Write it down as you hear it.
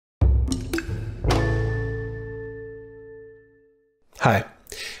Hi,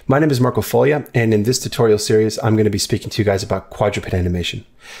 my name is Marco Foglia, and in this tutorial series, I'm going to be speaking to you guys about quadruped animation,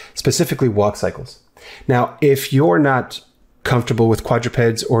 specifically walk cycles. Now, if you're not comfortable with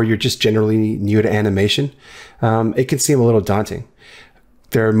quadrupeds or you're just generally new to animation, it can seem a little daunting.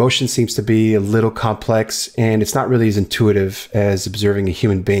 Their motion seems to be a little complex, and it's not really as intuitive as observing a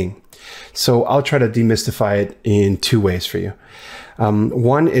human being. So I'll try to demystify it in two ways for you.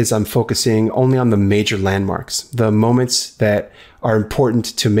 One is I'm focusing only on the major landmarks, the moments that are important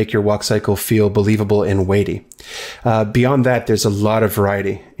to make your walk cycle feel believable and weighty. Beyond that, there's a lot of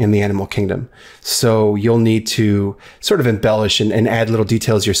variety in the animal kingdom. So you'll need to sort of embellish and add little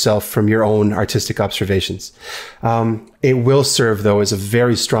details yourself from your own artistic observations. It will serve, though, as a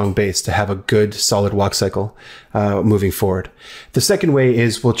very strong base to have a good, solid walk cycle moving forward. The second way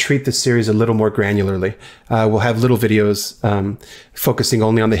is we'll treat the series a little more granularly. We'll have little videos focusing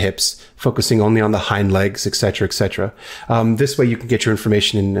only on the hips, focusing only on the hind legs, etc., etc. This way you can get your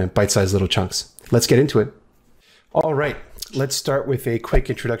information in bite-sized little chunks. Let's get into it. All right, let's start with a quick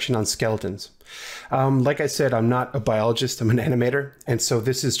introduction on skeletons. Like I said, I'm not a biologist, I'm an animator, and so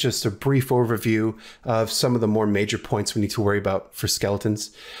this is just a brief overview of some of the more major points we need to worry about for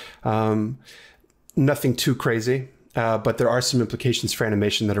skeletons. Nothing too crazy, but there are some implications for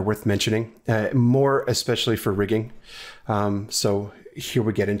animation that are worth mentioning, more especially for rigging. So here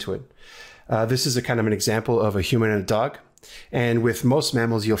we get into it. This is a kind of an example of a human and a dog. And with most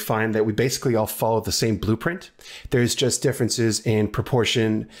mammals, you'll find that we basically all follow the same blueprint. There's just differences in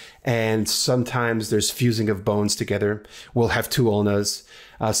proportion, and sometimes there's fusing of bones together. We'll have two ulnas.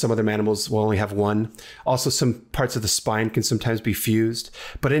 Some other animals will only have one. Also, some parts of the spine can sometimes be fused.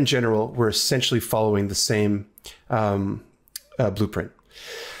 But in general, we're essentially following the same blueprint.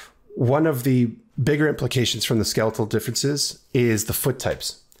 One of the bigger implications from the skeletal differences is the foot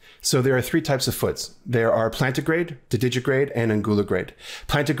types. So there are three types of foots. There are plantigrade, digitigrade, and unguligrade.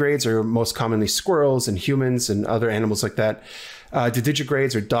 Plantigrades are most commonly squirrels and humans and other animals like that.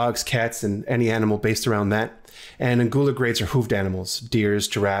 Digitigrades are dogs, cats, and any animal based around that. And unguligrades are hooved animals, deers,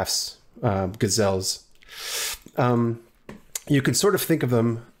 giraffes, gazelles. You can sort of think of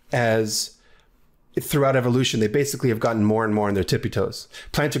them as throughout evolution, they basically have gotten more and more on their tippy toes.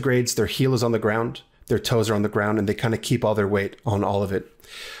 Plantigrades, their heel is on the ground, their toes are on the ground, and they kind of keep all their weight on all of it.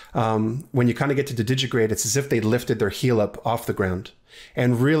 When you kind of get to digitigrade, it's as if they lifted their heel up off the ground,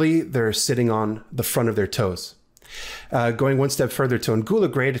 and really they're sitting on the front of their toes. Going one step further to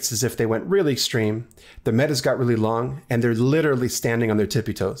unguligrade, it's as if they went really extreme. The metas got really long, and they're literally standing on their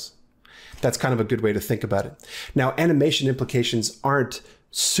tippy toes. That's kind of a good way to think about it. Now, animation implications aren't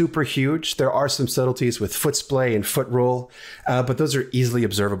super huge. There are some subtleties with foot splay and foot roll, but those are easily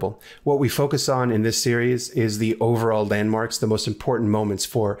observable. What we focus on in this series is the overall landmarks, the most important moments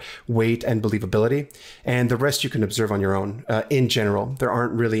for weight and believability, and the rest you can observe on your own. In general, there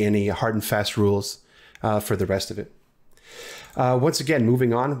aren't really any hard and fast rules for the rest of it. Once again,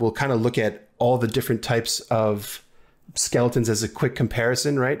 moving on, we'll kind of look at all the different types of skeletons as a quick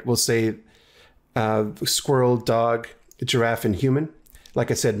comparison, right? We'll say squirrel, dog, giraffe, and human. Like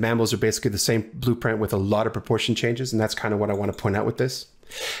I said, mammals are basically the same blueprint with a lot of proportion changes, and that's kind of what I want to point out with this.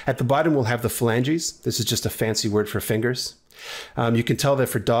 At the bottom, we'll have the phalanges. This is just a fancy word for fingers. You can tell that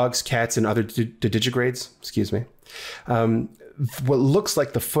for dogs, cats, and other digitigrades, excuse me, what looks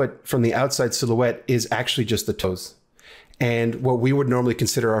like the foot from the outside silhouette is actually just the toes. And what we would normally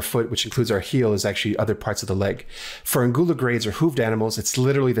consider our foot, which includes our heel, is actually other parts of the leg. For unguligrades or hooved animals, it's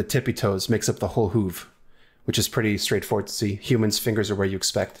literally the tippy toes makes up the whole hoof, which is pretty straightforward to see. Humans' fingers are where you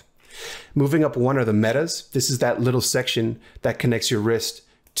expect. Moving up one are the metas. This is that little section that connects your wrist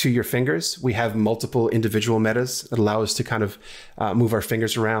to your fingers. We have multiple individual metas that allow us to kind of move our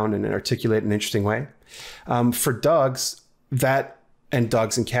fingers around and articulate in an interesting way. For dogs, and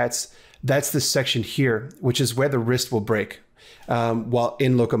dogs and cats, that's this section here, which is where the wrist will break while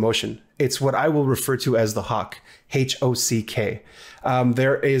in locomotion. It's what I will refer to as the hock, H-O-C-K.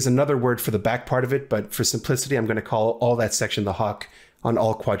 There is another word for the back part of it, but for simplicity, I'm going to call all that section the hock on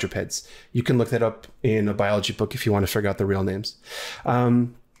all quadrupeds. You can look that up in a biology book if you want to figure out the real names.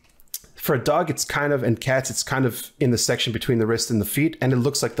 For a dog, it's kind of, and cats, it's kind of in the section between the wrist and the feet, and it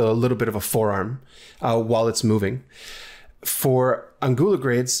looks like a little bit of a forearm while it's moving. For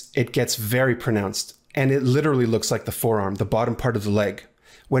unguligrades, it gets very pronounced, and it literally looks like the forearm, the bottom part of the leg,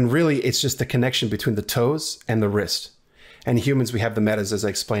 when really it's just the connection between the toes and the wrist. And humans, we have the metas, as I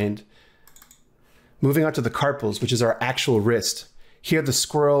explained. Moving on to the carpals, which is our actual wrist. Here, the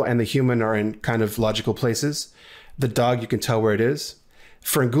squirrel and the human are in kind of logical places. The dog, you can tell where it is.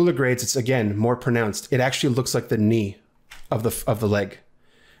 For unguligrades, it's, again, more pronounced. It actually looks like the knee of the leg.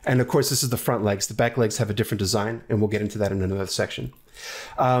 And of course, this is the front legs. The back legs have a different design, and we'll get into that in another section.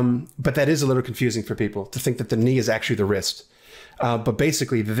 But that is a little confusing for people to think that the knee is actually the wrist. But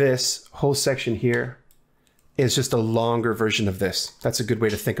basically, this whole section here is just a longer version of this. That's a good way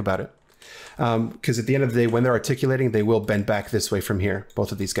to think about it. Because at the end of the day, when they're articulating, they will bend back this way from here,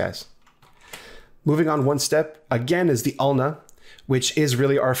 both of these guys. Moving on one step, again, is the ulna, which is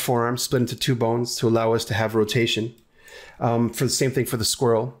really our forearm split into two bones to allow us to have rotation. For the same thing for the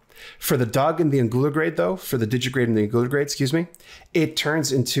squirrel. For the dog and the unguligrade, though, for the digigrade and the unguligrade, excuse me, it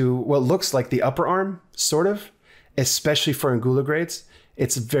turns into what looks like the upper arm, sort of, especially for unguligrades.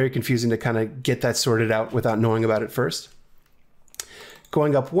 It's very confusing to kind of get that sorted out without knowing about it first.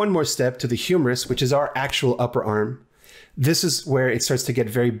 Going up one more step to the humerus, which is our actual upper arm. This is where it starts to get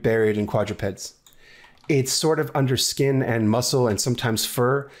very buried in quadrupeds. It's sort of under skin and muscle and sometimes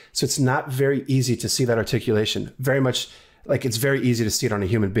fur, so it's not very easy to see that articulation. Very much like it's very easy to see it on a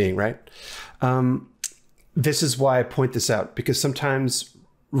human being, right? This is why I point this out, because sometimes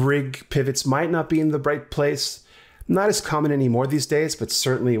rig pivots might not be in the right place. Not as common anymore these days, but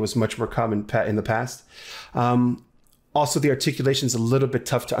certainly it was much more common in the past. Also, the articulation is a little bit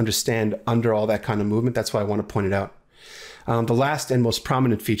tough to understand under all that kind of movement. That's why I want to point it out. The last and most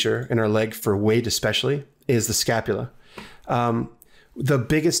prominent feature in our leg, for weight especially, is the scapula. The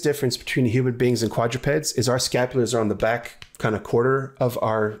biggest difference between human beings and quadrupeds is our scapulars are on the back kind of quarter of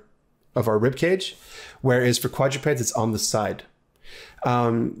our rib cage, whereas for quadrupeds, it's on the side.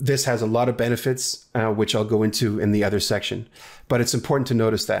 This has a lot of benefits, which I'll go into in the other section, but it's important to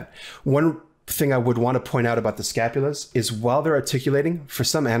notice that. One thing I would want to point out about the scapulas is while they're articulating, for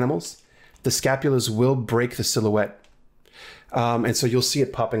some animals, the scapulas will break the silhouette. And so you'll see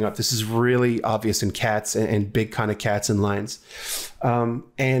it popping up. This is really obvious in cats and big kind of cats and lions.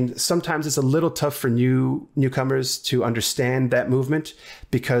 And sometimes it's a little tough for newcomers to understand that movement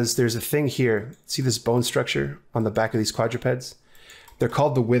because there's a thing here. See this bone structure on the back of these quadrupeds? They're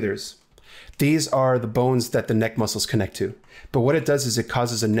called the withers. These are the bones that the neck muscles connect to. But what it does is it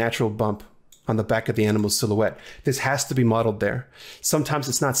causes a natural bump on the back of the animal's silhouette. This has to be modeled there. Sometimes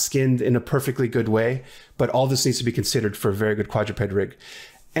it's not skinned in a perfectly good way, but all this needs to be considered for a very good quadruped rig.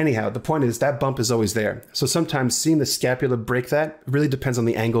 Anyhow, the point is that bump is always there. So sometimes seeing the scapula break that really depends on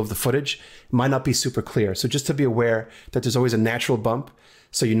the angle of the footage. It might not be super clear. So just to be aware that there's always a natural bump,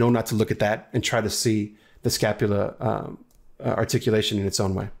 so you know not to look at that and try to see the scapula articulation in its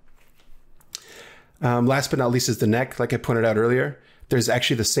own way. Last but not least is the neck. Like I pointed out earlier, there's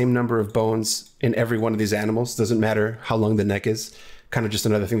actually the same number of bones in every one of these animals. Doesn't matter how long the neck is. Kind of just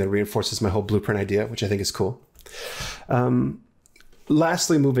another thing that reinforces my whole blueprint idea, which I think is cool.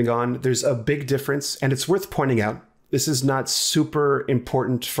 Lastly, moving on, there's a big difference, and it's worth pointing out. This is not super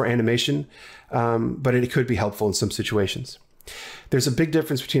important for animation, but it could be helpful in some situations. There's a big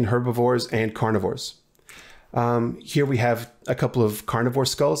difference between herbivores and carnivores. Here we have a couple of carnivore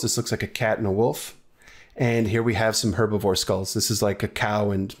skulls. This looks like a cat and a wolf. And here we have some herbivore skulls. This is like a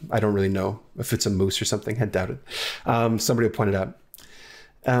cow, and I don't really know if it's a moose or something. I doubt it. Somebody will point it out.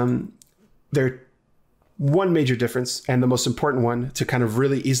 There one major difference, and the most important one to kind of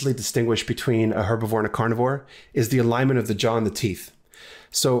really easily distinguish between a herbivore and a carnivore, is the alignment of the jaw and the teeth.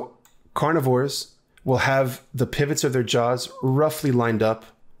 So carnivores will have the pivots of their jaws roughly lined up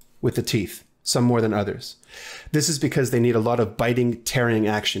with the teeth, some more than others. This is because they need a lot of biting, tearing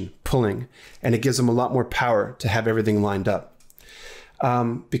action, pulling, and it gives them a lot more power to have everything lined up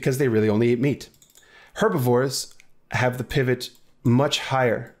because they really only eat meat. Herbivores have the pivot much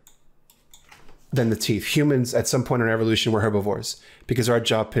higher than the teeth. Humans, at some point in our evolution, were herbivores because our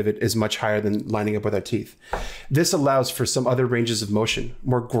jaw pivot is much higher than lining up with our teeth. This allows for some other ranges of motion,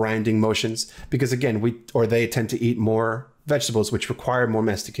 more grinding motions, because again, they tend to eat more vegetables, which require more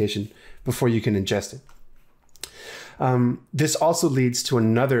mastication before you can ingest it. This also leads to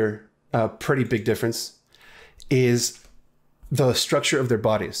another pretty big difference, is the structure of their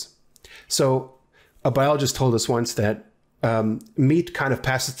bodies. So a biologist told us once that meat kind of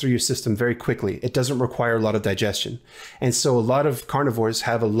passes through your system very quickly. It doesn't require a lot of digestion. And so a lot of carnivores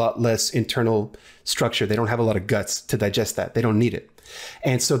have a lot less internal structure. They don't have a lot of guts to digest that. They don't need it.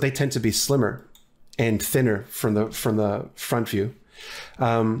 And so they tend to be slimmer and thinner from the front view.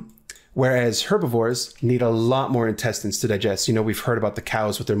 Whereas herbivores need a lot more intestines to digest. You know, we've heard about the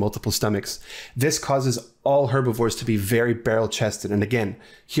cows with their multiple stomachs. This causes all herbivores to be very barrel-chested. And again,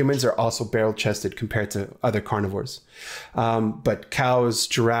 humans are also barrel-chested compared to other carnivores. But cows,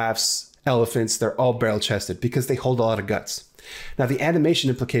 giraffes, elephants, they're all barrel-chested because they hold a lot of guts. Now, the animation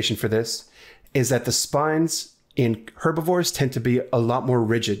implication for this is that the spines in herbivores tend to be a lot more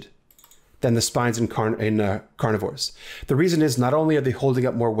rigid than the spines in carnivores. The reason is not only are they holding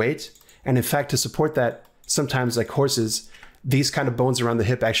up more weight, and in fact, to support that, sometimes like horses, these kind of bones around the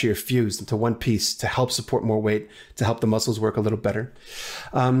hip actually are fused into one piece to help support more weight, to help the muscles work a little better.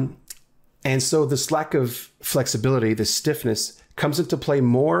 And so this lack of flexibility, this stiffness, comes into play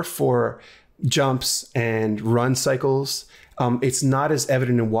more for jumps and run cycles. It's not as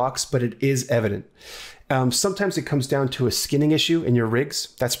evident in walks, but it is evident. Sometimes it comes down to a skinning issue in your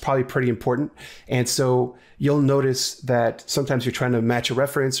rigs. That's probably pretty important. And so you'll notice that sometimes you're trying to match a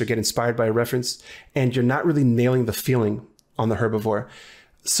reference or get inspired by a reference, and you're not really nailing the feeling on the herbivore.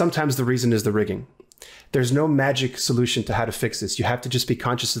 Sometimes the reason is the rigging. There's no magic solution to how to fix this. You have to just be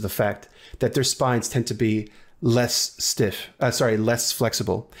conscious of the fact that their spines tend to be less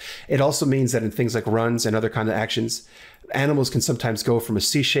flexible. It also means that in things like runs and other kind of actions, animals can sometimes go from a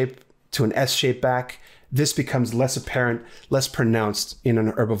C shape to an S shape back. This becomes less apparent, less pronounced in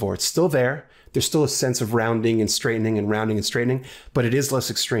an herbivore. It's still there. There's still a sense of rounding and straightening and rounding and straightening, but it is less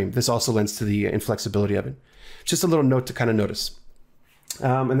extreme. This also lends to the inflexibility of it. Just a little note to kind of notice.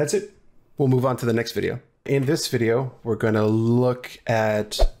 And that's it. We'll move on to the next video. In this video, we're going to look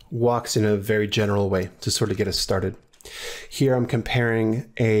at walks in a very general way to sort of get us started. Here I'm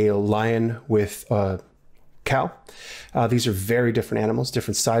comparing a lion with a cow. These are very different animals,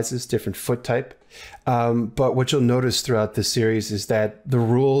 different sizes, different foot type. But what you'll notice throughout this series is that the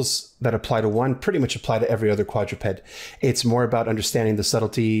rules that apply to one pretty much apply to every other quadruped. It's more about understanding the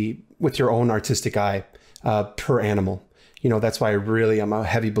subtlety with your own artistic eye per animal. You know, that's why I'm a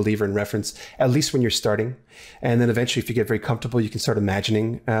heavy believer in reference, at least when you're starting. And then eventually, if you get very comfortable, you can start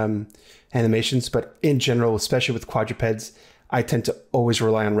imagining animations. But in general, especially with quadrupeds, I tend to always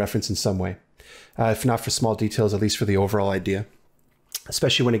rely on reference in some way. If not for small details, at least for the overall idea,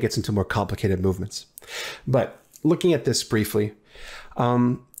 especially when it gets into more complicated movements. But looking at this briefly,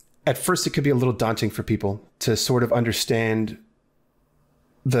 at first, it could be a little daunting for people to sort of understand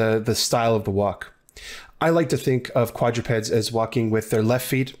the style of the walk. I like to think of quadrupeds as walking with their left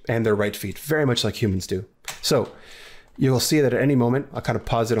feet and their right feet, very much like humans do. So you'll see that at any moment, I'll kind of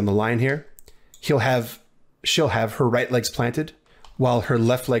pause it on the line here. She'll have her right legs planted while her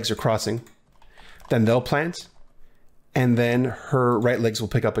left legs are crossing. Then they'll plant, and then her right legs will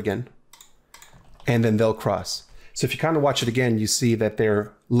pick up again, and then they'll cross. So if you kind of watch it again, you see that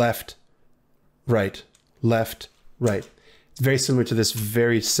they're left, right, left, right. It's very similar to this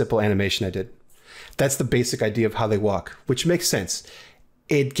very simple animation I did. That's the basic idea of how they walk, which makes sense.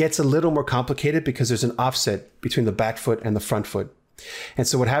 It gets a little more complicated because there's an offset between the back foot and the front foot. And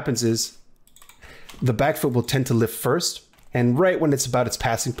so what happens is the back foot will tend to lift first, and right when it's about its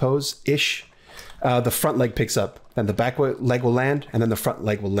passing pose-ish, the front leg picks up. Then the back leg will land, and then the front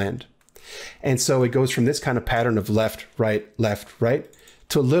leg will land. And so it goes from this kind of pattern of left, right,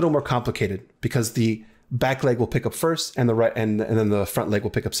 to a little more complicated because the back leg will pick up first, and then the front leg will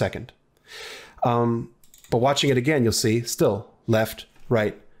pick up second. But watching it again, you'll see still left,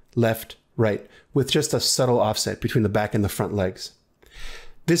 right, with just a subtle offset between the back and the front legs.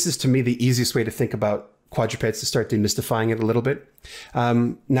 This is, to me, the easiest way to think about quadrupeds to start demystifying it a little bit.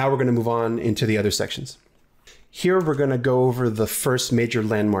 Now we're going to move on into the other sections. Here we're going to go over the first major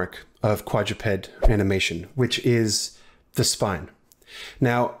landmark of quadruped animation, which is the spine.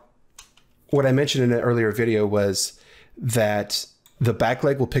 Now, what I mentioned in an earlier video was that the back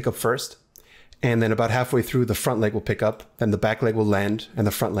leg will pick up first, and then about halfway through, the front leg will pick up, then the back leg will land, and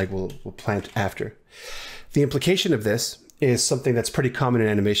the front leg will plant after. The implication of this is something that's pretty common in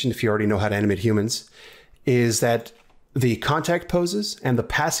animation, if you already know how to animate humans, is that the contact poses and the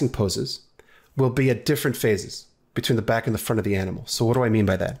passing poses will be at different phases between the back and the front of the animal. So what do I mean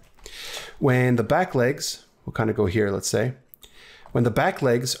by that? When the back legs, we'll kind of go here, let's say, when the back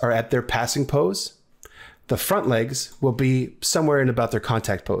legs are at their passing pose, the front legs will be somewhere in about their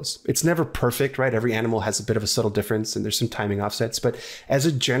contact pose. It's never perfect, right? Every animal has a bit of a subtle difference and there's some timing offsets, but as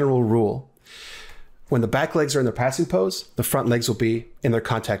a general rule, when the back legs are in their passing pose, the front legs will be in their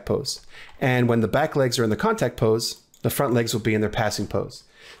contact pose. And when the back legs are in the contact pose, the front legs will be in their passing pose.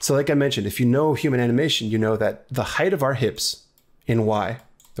 So like I mentioned, if you know human animation, you know that the height of our hips in Y,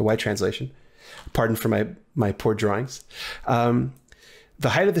 the Y translation, pardon for my poor drawings, the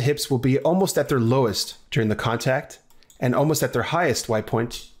height of the hips will be almost at their lowest during the contact and almost at their highest Y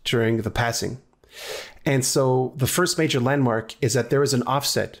point during the passing. And so the first major landmark is that there is an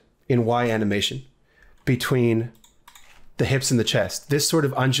offset in Y animation between the hips and the chest. This sort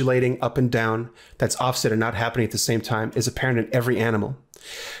of undulating up and down that's offset and not happening at the same time is apparent in every animal.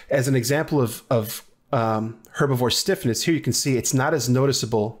 As an example of herbivore stiffness, here you can see it's not as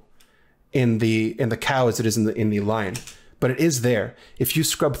noticeable in the cow as it is in the lion. but it is there. If you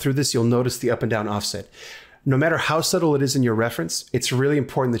scrub through this, you'll notice the up and down offset. No matter how subtle it is in your reference, it's really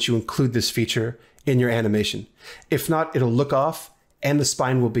important that you include this feature in your animation. If not, it'll look off and the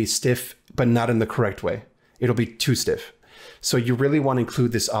spine will be stiff, but not in the correct way. It'll be too stiff. So you really want to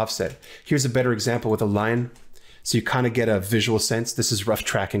include this offset. Here's a better example with a line. So you kind of get a visual sense. This is rough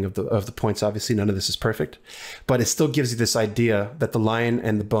tracking of the points. Obviously, none of this is perfect, but it still gives you this idea that the lion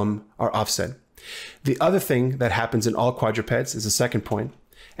and the bum are offset. The other thing that happens in all quadrupeds is the second point,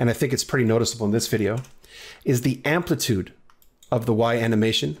 and I think it's pretty noticeable in this video, is the amplitude of the Y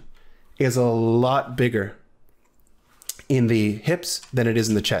animation is a lot bigger in the hips than it is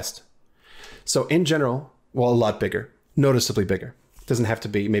in the chest. So in general, well, a lot bigger, noticeably bigger. It doesn't have to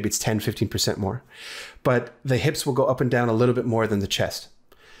be, maybe it's 10, 15% more, but the hips will go up and down a little bit more than the chest.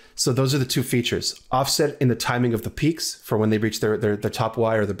 So those are the two features: offset in the timing of the peaks for when they reach their top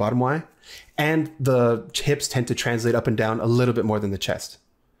Y or the bottom Y, and the hips tend to translate up and down a little bit more than the chest.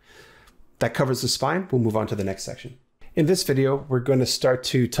 That covers the spine. We'll move on to the next section. In this video, we're going to start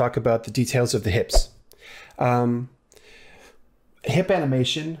to talk about the details of the hips. Hip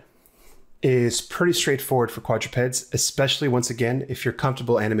animation is pretty straightforward for quadrupeds, especially once again, if you're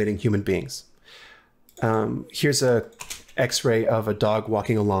comfortable animating human beings. Here's a X-ray of a dog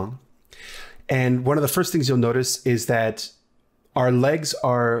walking along. And one of the first things you'll notice is that our legs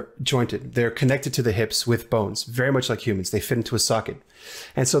are jointed. They're connected to the hips with bones, very much like humans. They fit into a socket.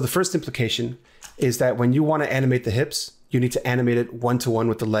 And so the first implication is that when you want to animate the hips, you need to animate it one-to-one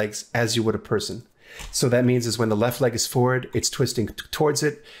with the legs as you would a person. So that means is when the left leg is forward, it's twisting towards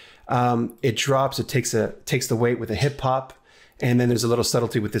it. It drops, it takes the weight with a hip pop. And then there's a little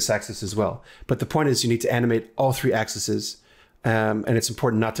subtlety with this axis as well. But the point is you need to animate all three axes. And it's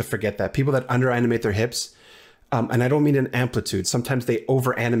important not to forget that. People that under animate their hips, and I don't mean in amplitude, sometimes they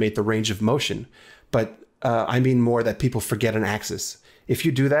over animate the range of motion, but I mean more that people forget an axis. If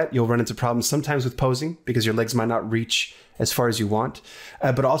you do that, you'll run into problems sometimes with posing because your legs might not reach as far as you want,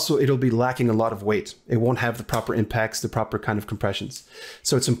 but also it'll be lacking a lot of weight. It won't have the proper impacts, the proper kind of compressions.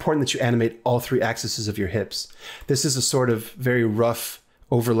 So it's important that you animate all three axes of your hips. This is a sort of very rough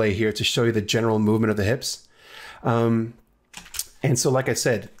overlay here to show you the general movement of the hips. And so like I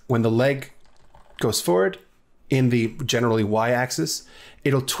said, when the leg goes forward in the generally Y axis,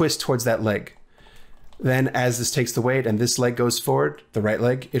 it'll twist towards that leg. Then as this takes the weight and this leg goes forward, the right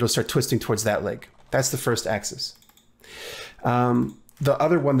leg, it'll start twisting towards that leg. That's the first axis. The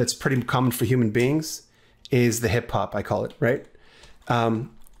other one that's pretty common for human beings is the hip hop, I call it, right?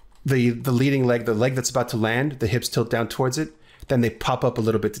 The leading leg, the leg that's about to land, the hips tilt down towards it, then they pop up a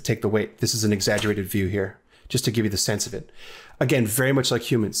little bit to take the weight. This is an exaggerated view here, just to give you the sense of it. Again, very much like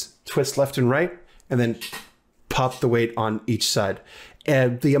humans. Twist left and right, and then pop the weight on each side.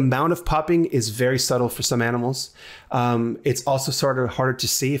 The amount of popping is very subtle for some animals. It's also sort of harder to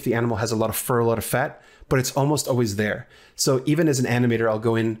see if the animal has a lot of fur, a lot of fat, but it's almost always there. So even as an animator, I'll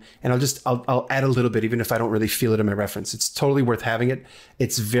go in and I'll add a little bit, even if I don't really feel it in my reference. It's totally worth having it.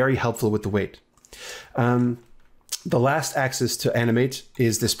 It's very helpful with the weight. The last axis to animate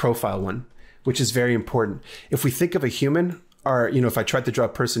is this profile one, which is very important. If we think of a human, or if I tried to draw a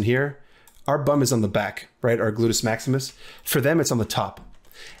person here, our bum is on the back, right? Our gluteus maximus. For them, it's on the top.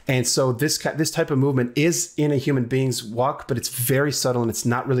 And so this type of movement is in a human being's walk, but it's very subtle and it's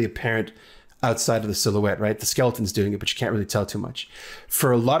not really apparent outside of the silhouette, right? The skeleton's doing it, but you can't really tell too much.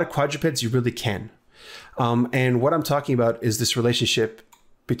 For a lot of quadrupeds, you really can. And what I'm talking about is this relationship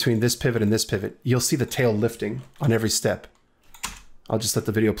between this pivot and this pivot. You'll see the tail lifting on every step. I'll just let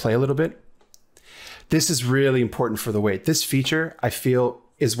the video play a little bit. This is really important for the weight. This feature, I feel,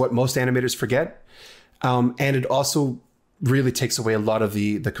 is what most animators forget. And it also really takes away a lot of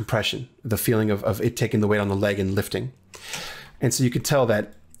the compression, the feeling of it taking the weight on the leg and lifting. And so you could tell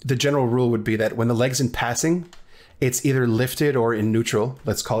that the general rule would be that when the leg's in passing, it's either lifted or in neutral.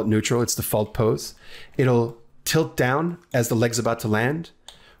 Let's call it neutral. It's default pose. It'll tilt down as the leg's about to land.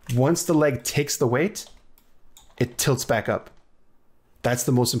 Once the leg takes the weight, it tilts back up. That's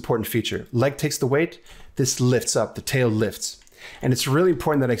the most important feature. Leg takes the weight, this lifts up, the tail lifts. And it's really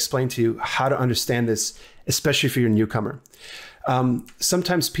important that I explain to you how to understand this, especially if you're a newcomer.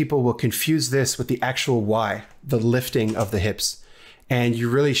 Sometimes people will confuse this with the actual Y, the lifting of the hips. And you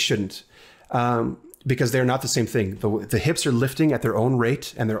really shouldn't, because they're not the same thing. The hips are lifting at their own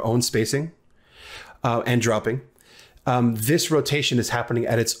rate and their own spacing and dropping. This rotation is happening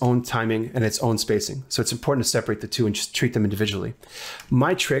at its own timing and its own spacing. So it's important to separate the two and just treat them individually.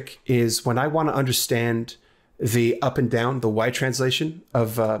 My trick is when I want to understand the up and down, the Y translation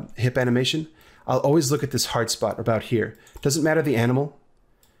of hip animation, I'll always look at this hard spot about here. Doesn't matter the animal.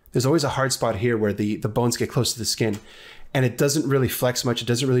 There's always a hard spot here where the bones get close to the skin. and it doesn't really flex much. It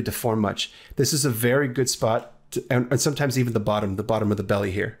doesn't really deform much. This is a very good spot, and sometimes even the bottom of the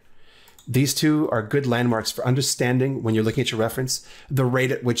belly here. These two are good landmarks for understanding, when you're looking at your reference, the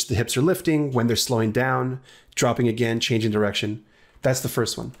rate at which the hips are lifting, when they're slowing down, dropping again, changing direction. That's the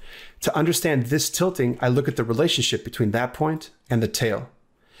first one. To understand this tilting, I look at the relationship between that point and the tail.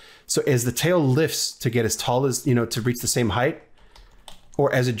 So as the tail lifts to get as tall as, to reach the same height,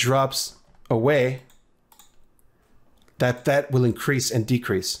 or as it drops away, that will increase and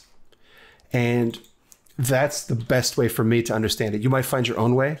decrease. And that's the best way for me to understand it. You might find your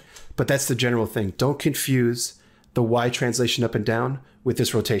own way, but that's the general thing. Don't confuse the Y translation up and down with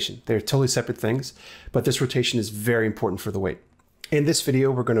this rotation. They're totally separate things, but this rotation is very important for the weight. In this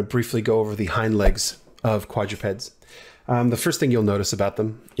video, we're going to briefly go over the hind legs of quadrupeds. The first thing you'll notice about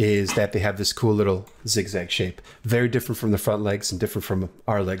them is that they have this cool little zigzag shape. Very different from the front legs and different from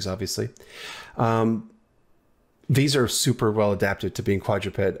our legs, obviously. These are super well adapted to being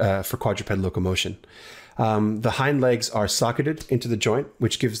quadruped for quadruped locomotion. The hind legs are socketed into the joint,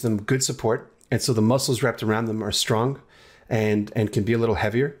 which gives them good support. And so the muscles wrapped around them are strong and can be a little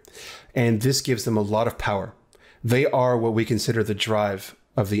heavier. And this gives them a lot of power. They are what we consider the drive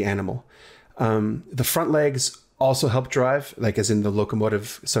of the animal. The front legs also help drive, like as in the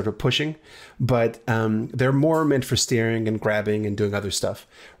locomotive sort of pushing, but they're more meant for steering and grabbing and doing other stuff.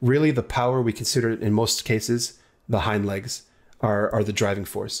 Really, the power we consider in most cases, the hind legs are the driving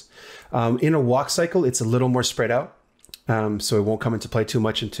force. In a walk cycle, it's a little more spread out, so it won't come into play too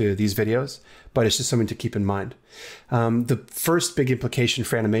much into these videos, but it's just something to keep in mind. The first big implication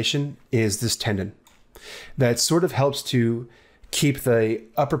for animation is this tendon that sort of helps to keep the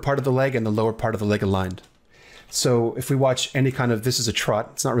upper part of the leg and the lower part of the leg aligned. So if we watch any kind of, this is a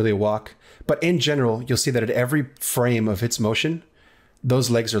trot, it's not really a walk, but in general, you'll see that at every frame of its motion, those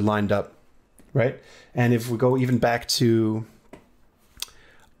legs are lined up, right? And if we go even back to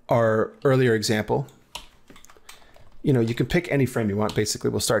our earlier example, you can pick any frame you want, basically.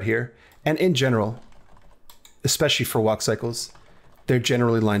 We'll start here. And in general, especially for walk cycles, they're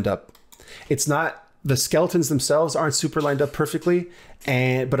generally lined up. It's not, the skeletons themselves aren't super lined up perfectly,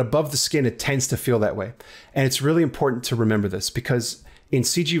 but above the skin, it tends to feel that way. And it's really important to remember this because in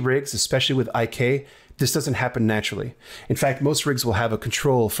CG rigs, especially with IK, this doesn't happen naturally. In fact, most rigs will have a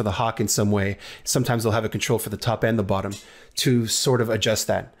control for the hock in some way. Sometimes they'll have a control for the top and the bottom to sort of adjust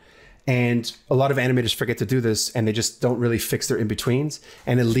that. And a lot of animators forget to do this and they just don't really fix their in-betweens,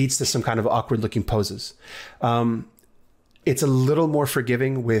 and it leads to some kind of awkward looking poses. It's a little more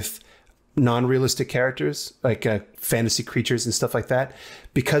forgiving with non-realistic characters like fantasy creatures and stuff like that,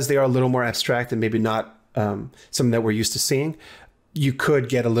 because they are a little more abstract and maybe not something that we're used to seeing. You could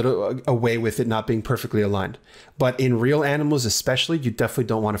get a little away with it not being perfectly aligned. But in real animals especially, you definitely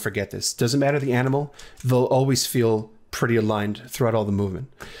don't want to forget this. Doesn't matter the animal, they'll always feel pretty aligned throughout all the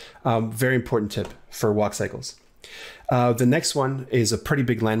movement. Very important tip for walk cycles. The next one is a pretty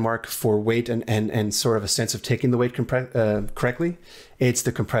big landmark for weight and sort of a sense of taking the weight correctly. It's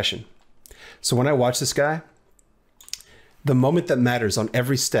the compression. So when I watch this guy, the moment that matters on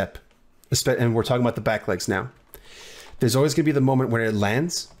every step, and we're talking about the back legs now, there's always going to be the moment when it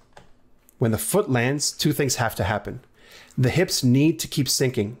lands. When the foot lands, two things have to happen. The hips need to keep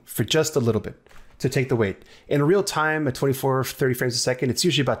sinking for just a little bit to take the weight. In real time, at 24, 30 frames a second, it's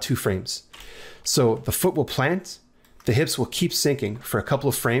usually about 2 frames. So the foot will plant, the hips will keep sinking for a couple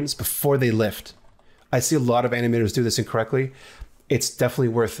of frames before they lift. I see a lot of animators do this incorrectly. It's definitely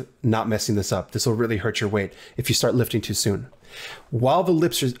worth not messing this up. This will really hurt your weight if you start lifting too soon. While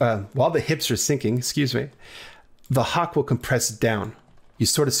the hips are sinking, excuse me, the hock will compress down. You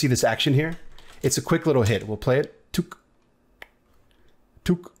sort of see this action here. It's a quick little hit. We'll play it. Took,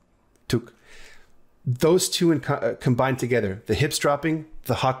 took, took. Those two combined together, the hips dropping,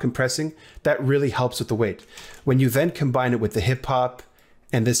 the hock compressing, that really helps with the weight. When you then combine it with the hip hop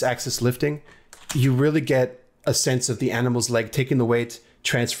and this axis lifting, you really get a sense of the animal's leg taking the weight,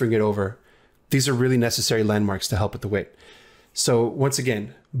 transferring it over. These are really necessary landmarks to help with the weight. So once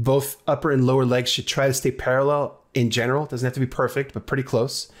again, both upper and lower legs should try to stay parallel in general. It doesn't have to be perfect, but pretty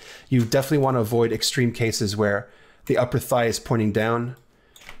close. You definitely want to avoid extreme cases where the upper thigh is pointing down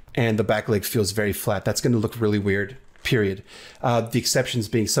and the back leg feels very flat. That's going to look really weird, period. The exceptions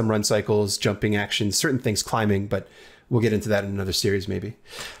being some run cycles, jumping actions, certain things, climbing, but we'll get into that in another series maybe.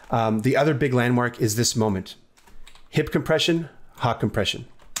 The other big landmark is this moment. Hip compression, hock compression.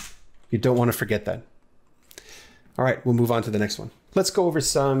 You don't want to forget that. All right, we'll move on to the next one. Let's go over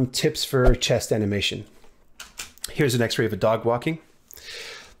some tips for chest animation. Here's an X-ray of a dog walking.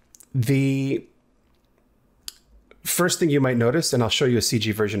 The first thing you might notice, and I'll show you a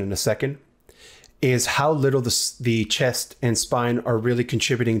CG version in a second, is how little the chest and spine are really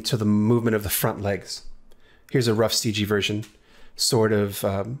contributing to the movement of the front legs. Here's a rough CG version, sort of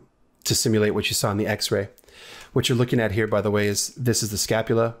to simulate what you saw in the X-ray. What you're looking at here, by the way, is this is the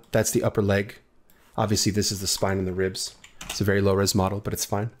scapula. That's the upper leg. Obviously, this is the spine and the ribs. It's a very low-res model, but it's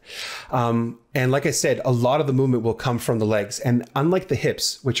fine. And like I said, a lot of the movement will come from the legs. And unlike the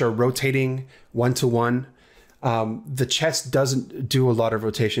hips, which are rotating one-to-one, the chest doesn't do a lot of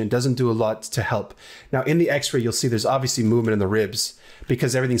rotation. It doesn't do a lot to help. Now, in the X-ray, you'll see there's obviously movement in the ribs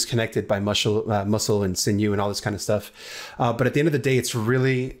because everything's connected by muscle and sinew and all this kind of stuff. But at the end of the day, it's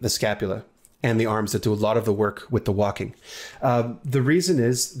really the scapula and the arms that do a lot of the work with the walking. The reason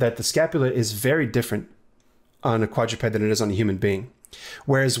is that the scapula is very different on a quadruped than it is on a human being.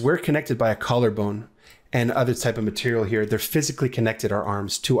 Whereas we're connected by a collarbone and other type of material here, they're physically connected, our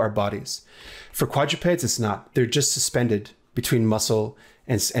arms, to our bodies. For quadrupeds, it's not. They're just suspended between muscle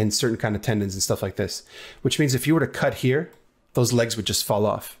and certain kind of tendons and stuff like this, which means if you were to cut here, those legs would just fall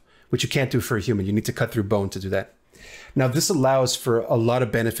off, which you can't do for a human. You need to cut through bone to do that. Now, this allows for a lot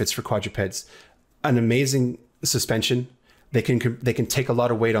of benefits for quadrupeds. An amazing suspension. They can take a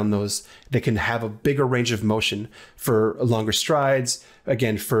lot of weight on those. They can have a bigger range of motion for longer strides.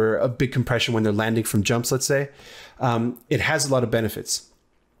 Again, for a big compression when they're landing from jumps, let's say. It has a lot of benefits.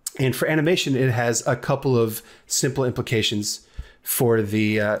 And for animation, it has a couple of simple implications for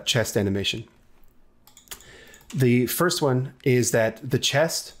the chest animation. The first one is that the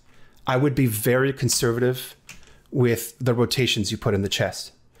chest, I would be very conservative with the rotations you put in the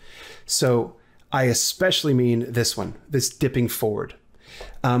chest. So I especially mean this one, this dipping forward.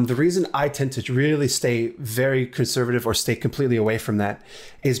 The reason I tend to really stay very conservative or stay completely away from that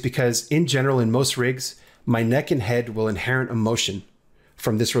is because in general, in most rigs, my neck and head will inherit a motion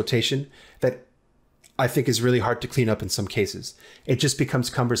from this rotation that I think is really hard to clean up in some cases. It just becomes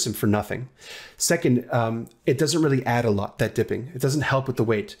cumbersome for nothing. Second, it doesn't really add a lot, that dipping. It doesn't help with the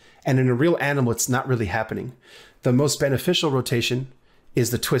weight. And in a real animal, it's not really happening. The most beneficial rotation is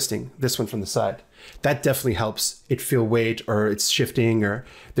the twisting, this one from the side. That definitely helps it feel weight, or it's shifting, or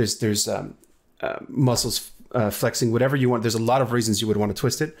there's muscles flexing, whatever you want. There's a lot of reasons you would want to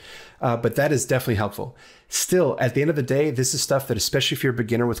twist it, but that is definitely helpful. Still, at the end of the day, this is stuff that, especially if you're a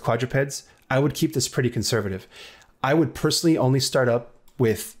beginner with quadrupeds, I would keep this pretty conservative. I would personally only start up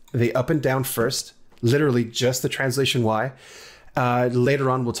with the up and down first, literally just the translation Y. Later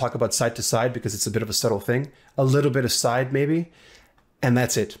on, we'll talk about side to side because it's a bit of a subtle thing. A little bit of side maybe, and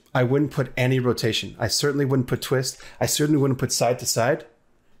that's it. I wouldn't put any rotation. I certainly wouldn't put twist. I certainly wouldn't put side to side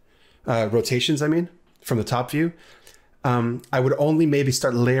rotations, I mean, from the top view. I would only maybe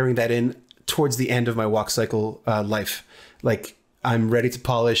start layering that in towards the end of my walk cycle life. Like, I'm ready to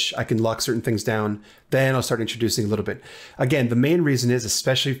polish, I can lock certain things down, then I'll start introducing a little bit. Again, the main reason is,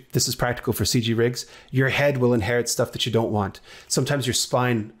 especially this is practical for CG rigs, your head will inherit stuff that you don't want. Sometimes your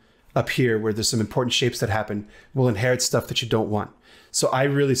spine up here, where there's some important shapes that happen, will inherit stuff that you don't want. So I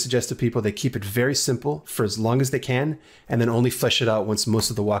really suggest to people they keep it very simple for as long as they can, and then only flesh it out once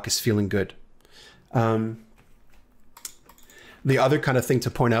most of the walk is feeling good. The other kind of thing to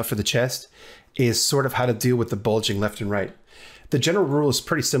point out for the chest is sort of how to deal with the bulging left and right. The general rule is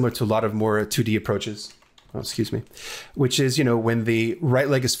pretty similar to a lot of more 2D approaches, which is, you know, when the right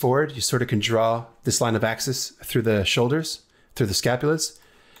leg is forward, you sort of can draw this line of axis through the shoulders, through the scapulas.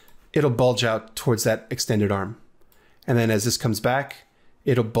 It'll bulge out towards that extended arm. And then as this comes back,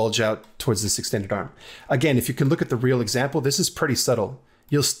 it'll bulge out towards this extended arm. Again, if you can look at the real example, this is pretty subtle.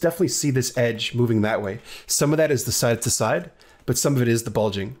 You'll definitely see this edge moving that way. Some of that is the side to side, but some of it is the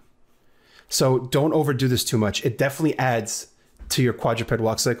bulging. So don't overdo this too much. It definitely adds to your quadruped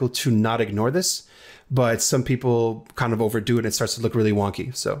walk cycle to not ignore this, but some people kind of overdo it and it starts to look really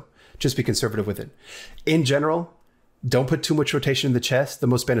wonky. So just be conservative with it. In general, don't put too much rotation in the chest. The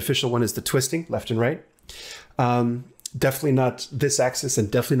most beneficial one is the twisting, left and right. Definitely not this axis,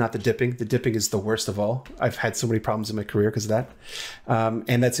 and definitely not the dipping. The dipping is the worst of all. I've had so many problems in my career because of that.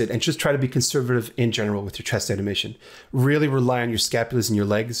 And that's it. And just try to be conservative in general with your chest animation. Really rely on your scapulas and your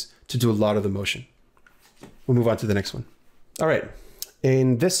legs to do a lot of the motion. We'll move on to the next one. All right.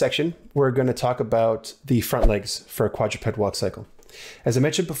 In this section, we're going to talk about the front legs for a quadruped walk cycle. As I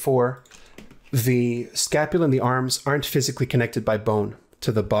mentioned before, the scapula and the arms aren't physically connected by bone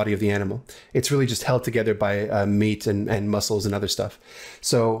to the body of the animal. It's really just held together by meat and muscles and other stuff.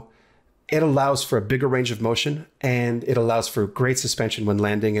 So it allows for a bigger range of motion, and it allows for great suspension when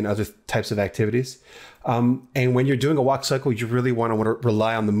landing and other types of activities. And when you're doing a walk cycle, you really want to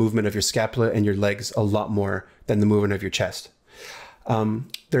rely on the movement of your scapula and your legs a lot more than the movement of your chest.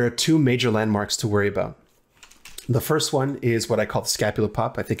 There are two major landmarks to worry about. The first one is what I call the scapula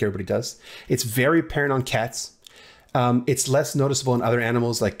pop. I think everybody does. It's very apparent on cats. It's less noticeable in other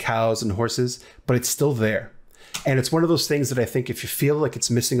animals like cows and horses, but it's still there. And it's one of those things that I think if you feel like it's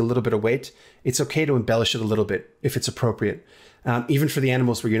missing a little bit of weight, it's okay to embellish it a little bit if it's appropriate, even for the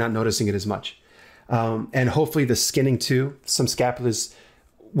animals where you're not noticing it as much. And hopefully the skinning too. Some scapulas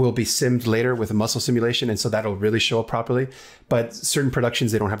will be simmed later with a muscle simulation, and so that'll really show up properly. But certain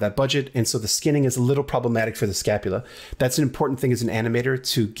productions, they don't have that budget, and so the skinning is a little problematic for the scapula. That's an important thing as an animator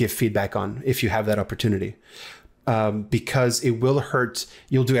to give feedback on if you have that opportunity. Because it will hurt.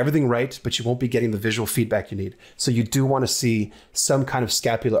 You'll do everything right, but you won't be getting the visual feedback you need. So you do want to see some kind of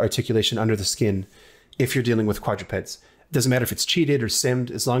scapular articulation under the skin if you're dealing with quadrupeds. It doesn't matter if it's cheated or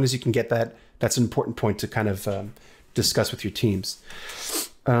simmed, as long as you can get that, that's an important point to kind of discuss with your teams.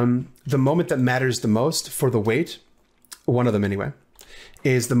 The moment that matters the most for the weight, one of them anyway,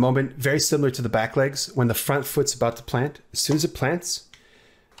 is the moment very similar to the back legs when the front foot's about to plant. As soon as it plants,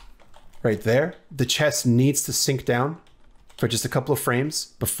 right there, the chest needs to sink down for just a couple of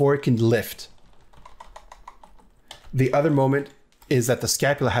frames before it can lift. The other moment is that the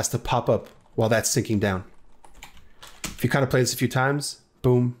scapula has to pop up while that's sinking down. If you kind of play this a few times,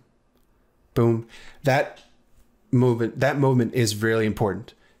 boom, boom, that movement is really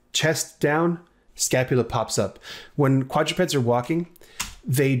important. Chest down, scapula pops up. When quadrupeds are walking,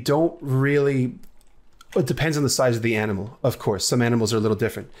 they don't really, it depends on the size of the animal, of course. Some animals are a little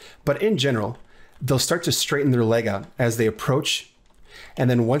different. But in general, they'll start to straighten their leg out as they approach. And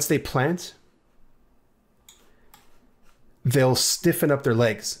then once they plant, they'll stiffen up their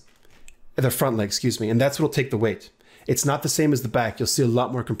legs, their front legs, excuse me. And that's what'll take the weight. It's not the same as the back. You'll see a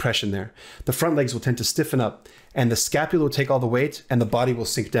lot more compression there. The front legs will tend to stiffen up, and the scapula will take all the weight, and the body will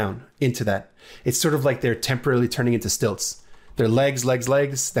sink down into that. It's sort of like they're temporarily turning into stilts. They're legs, legs,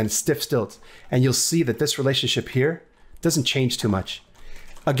 legs, then stiff stilts. And you'll see that this relationship here doesn't change too much.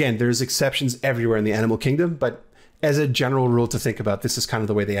 Again, there's exceptions everywhere in the animal kingdom, but as a general rule to think about, this is kind of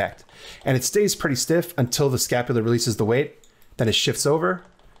the way they act. And it stays pretty stiff until the scapula releases the weight, then it shifts over,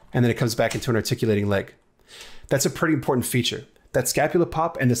 and then it comes back into an articulating leg. That's a pretty important feature. That scapula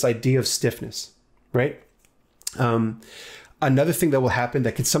pop and this idea of stiffness, right? Another thing that will happen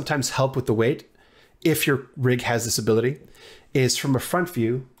that can sometimes help with the weight, if your rig has this ability, is from a front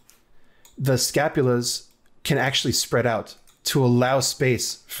view, the scapulas can actually spread out to allow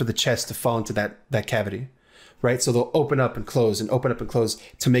space for the chest to fall into that cavity, right? So they'll open up and close and open up and close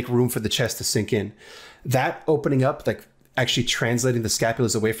to make room for the chest to sink in. That opening up, like actually translating the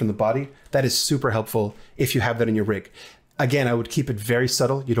scapulas away from the body, that is super helpful if you have that in your rig. Again, I would keep it very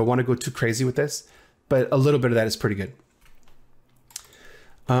subtle. You don't want to go too crazy with this, but a little bit of that is pretty good.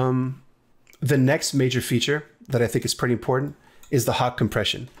 The next major feature that I think is pretty important is the hock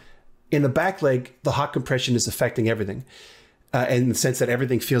compression. In the back leg, the hock compression is affecting everything in the sense that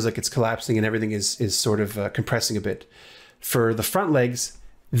everything feels like it's collapsing and everything is sort of compressing a bit. For the front legs,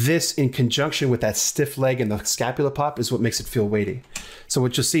 this in conjunction with that stiff leg and the scapula pop is what makes it feel weighty. So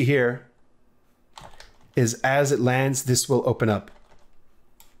what you'll see here is as it lands, this will open up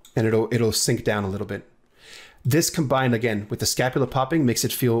and it'll sink down a little bit. This combined again with the scapula popping makes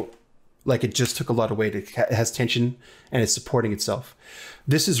it feel like it just took a lot of weight. It has tension and it's supporting itself.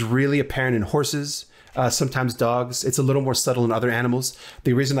 This is really apparent in horses, sometimes dogs. It's a little more subtle in other animals.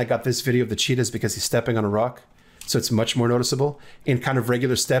 The reason I got this video of the cheetah is because he's stepping on a rock. So it's much more noticeable. In kind of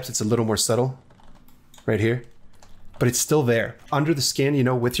regular steps, it's a little more subtle right here, but it's still there. Under the skin, you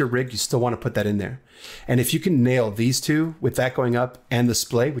know, with your rig, you still want to put that in there. And if you can nail these two with that going up and the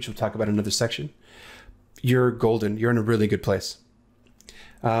splay, which we'll talk about in another section, you're golden. You're in a really good place.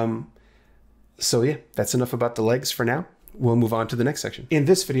 So yeah, that's enough about the legs for now. We'll move on to the next section. In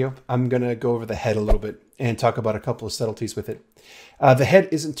this video, I'm going to go over the head a little bit and talk about a couple of subtleties with it. The head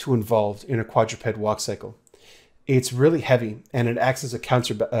isn't too involved in a quadruped walk cycle. It's really heavy and it acts as a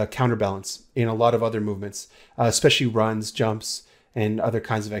counterbalance in a lot of other movements, especially runs, jumps, and other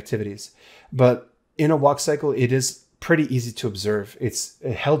kinds of activities. But in a walk cycle, it is pretty easy to observe. It's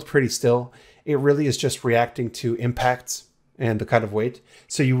held pretty still. It really is just reacting to impacts and the kind of weight.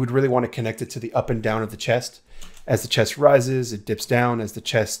 So you would really want to connect it to the up and down of the chest. As the chest rises, it dips down. As the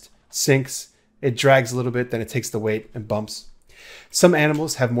chest sinks, it drags a little bit, then it takes the weight and bumps. Some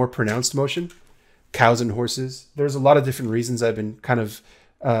animals have more pronounced motion. Cows and horses. There's a lot of different reasons I've been kind of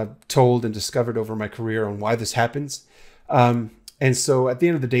told and discovered over my career on why this happens. And so at the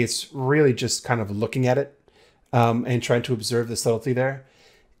end of the day, it's really just kind of looking at it and trying to observe the subtlety there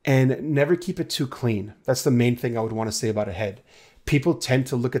and never keep it too clean. That's the main thing I would want to say about a head. People tend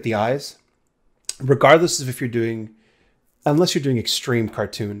to look at the eyes, regardless of if you're doing unless you're doing extreme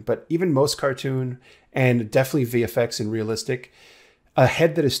cartoon, but even most cartoon and definitely VFX and realistic, a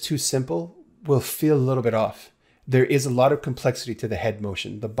head that is too simple will feel a little bit off. There is a lot of complexity to the head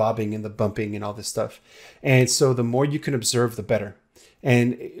motion, the bobbing and the bumping and all this stuff. And so the more you can observe, the better.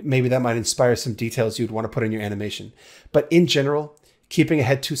 And maybe that might inspire some details you'd want to put in your animation. But in general, keeping a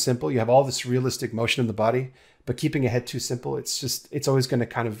head too simple, you have all this realistic motion in the body, but keeping a head too simple, it's always going to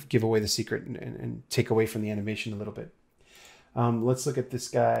kind of give away the secret and take away from the animation a little bit. Let's look at this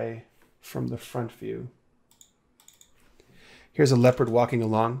guy from the front view. Here's a leopard walking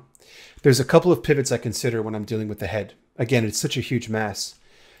along. There's a couple of pivots I consider when I'm dealing with the head. Again, it's such a huge mass.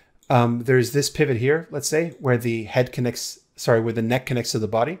 There's this pivot here, let's say, where the head connects, where the neck connects to the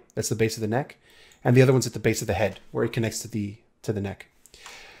body. That's the base of the neck. And the other one's at the base of the head, where it connects to the neck.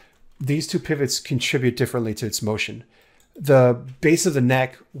 These two pivots contribute differently to its motion. The base of the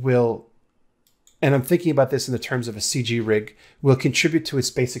neck will, and I'm thinking about this in the terms of a CG rig, will contribute to its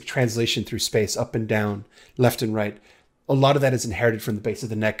basic translation through space, up and down, left and right. A lot of that is inherited from the base of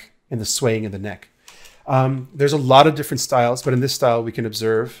the neck and the swaying of the neck. There's a lot of different styles, but in this style, we can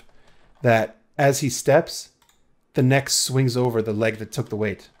observe that as he steps, the neck swings over the leg that took the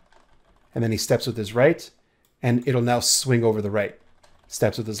weight. And then he steps with his right, and it'll now swing over the right.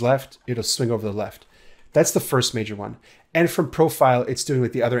 Steps with his left, it'll swing over the left. That's the first major one. And from profile, it's doing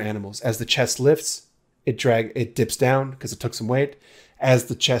like the other animals. As the chest lifts, it dips down because it took some weight. As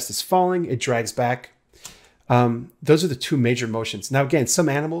the chest is falling, it drags back. Those are the two major motions. Now, again, some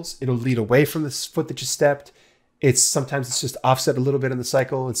animals, it'll lead away from the foot that you stepped. Sometimes it's just offset a little bit in the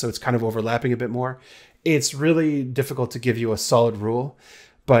cycle, and so it's kind of overlapping a bit more. It's really difficult to give you a solid rule,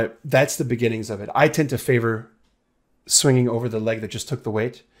 but that's the beginnings of it. I tend to favor swinging over the leg that just took the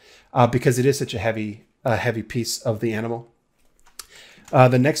weight because it is such a heavy piece of the animal.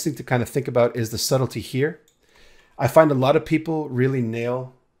 The next thing to kind of think about is the subtlety here. I find a lot of people really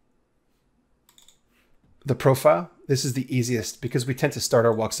nail the profile. This is the easiest because we tend to start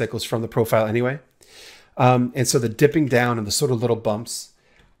our walk cycles from the profile anyway. And so the dipping down and the sort of little bumps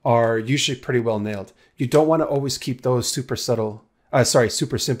are usually pretty well nailed. You don't want to always keep those super simple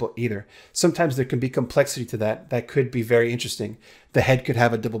either. Sometimes there can be complexity to that could be very interesting. The head could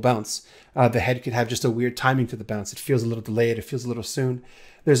have a double bounce. The head could have just a weird timing to the bounce. It feels a little delayed. It feels a little soon.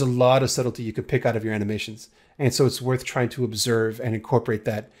 There's a lot of subtlety you can pick out of your animations. And so it's worth trying to observe and incorporate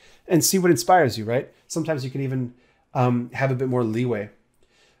that and see what inspires you, right? Sometimes you can even have a bit more leeway.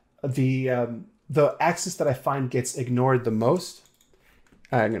 The axis that I find gets ignored the most,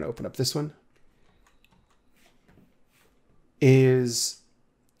 I'm going to open up this one, is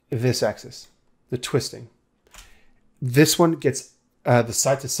this axis, the twisting. This one gets the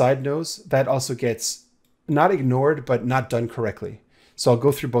side-to-side nose. That also gets not ignored, but not done correctly. So I'll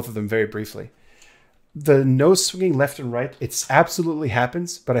go through both of them very briefly. The nose swinging left and right, it absolutely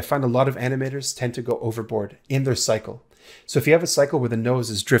happens, but I find a lot of animators tend to go overboard in their cycle. So if you have a cycle where the nose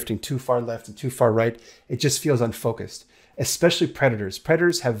is drifting too far left and too far right, it just feels unfocused, especially predators.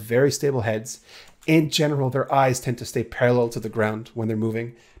 Predators have very stable heads. In general, their eyes tend to stay parallel to the ground when they're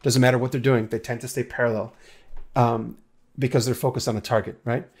moving. Doesn't matter what they're doing, they tend to stay parallel because they're focused on a target,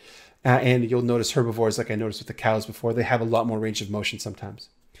 right? And you'll notice herbivores, like I noticed with the cows before, they have a lot more range of motion sometimes.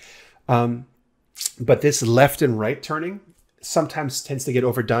 But this left and right turning sometimes tends to get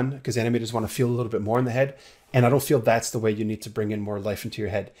overdone because animators want to feel a little bit more in the head. And I don't feel that's the way you need to bring in more life into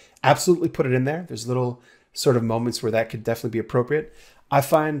your head. Absolutely put it in there. There's little sort of moments where that could definitely be appropriate. I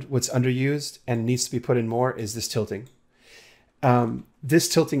find what's underused and needs to be put in more is this tilting. This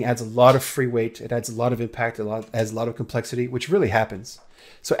tilting adds a lot of free weight. It adds a lot of impact, adds a lot of complexity, which really happens.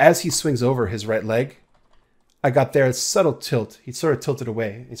 So as he swings over his right leg, I got there a subtle tilt. He sort of tilted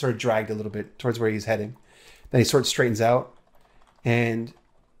away. He sort of dragged a little bit towards where he's heading. Then he sort of straightens out. And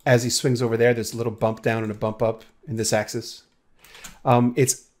as he swings over there, there's a little bump down and a bump up in this axis.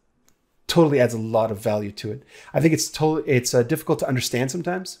 It's totally adds a lot of value to it. I think it's difficult to understand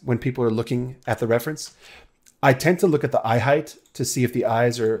sometimes when people are looking at the reference. I tend to look at the eye height to see if the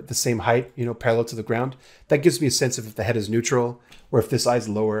eyes are the same height, parallel to the ground. That gives me a sense of if the head is neutral or if this eye is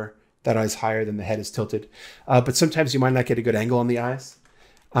lower, that eye's higher, then the head is tilted. But sometimes you might not get a good angle on the eyes.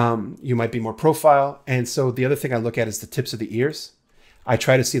 You might be more profile. And so the other thing I look at is the tips of the ears. I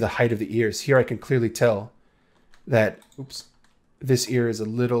try to see the height of the ears. Here I can clearly tell that, this ear is a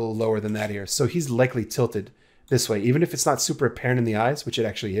little lower than that ear. So he's likely tilted this way, even if it's not super apparent in the eyes, which it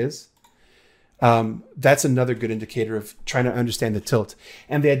actually is. That's another good indicator of trying to understand the tilt.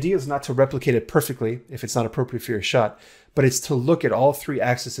 And the idea is not to replicate it perfectly if it's not appropriate for your shot, but it's to look at all three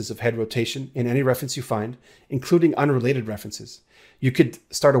axes of head rotation in any reference you find, including unrelated references. You could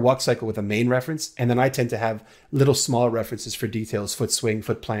start a walk cycle with a main reference, and then I tend to have little smaller references for details, foot swing,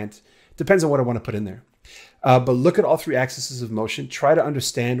 foot plant. Depends on what I want to put in there. But look at all three axes of motion, try to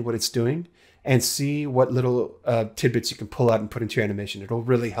understand what it's doing, and see what little tidbits you can pull out and put into your animation. It'll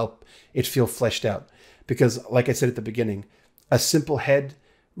really help it feel fleshed out. Because like I said at the beginning, a simple head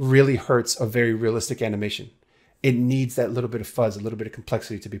really hurts a very realistic animation. It needs that little bit of fuzz, a little bit of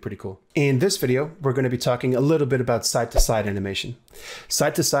complexity to be pretty cool. In this video, we're going to be talking a little bit about side-to-side animation.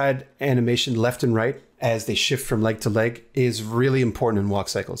 Side-to-side animation, left and right, as they shift from leg to leg, is really important in walk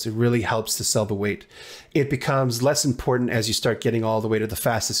cycles. It really helps to sell the weight. It becomes less important as you start getting all the way to the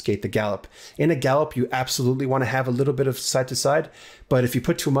fastest gait, the gallop. In a gallop, you absolutely want to have a little bit of side-to-side, but if you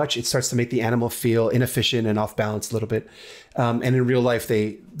put too much, it starts to make the animal feel inefficient and off balance a little bit. And in real life,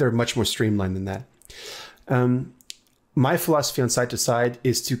 they're much more streamlined than that. My philosophy on side to side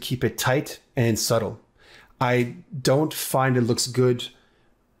is to keep it tight and subtle. I don't find it looks good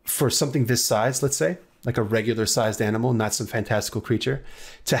for something this size, let's say, like a regular sized animal, not some fantastical creature,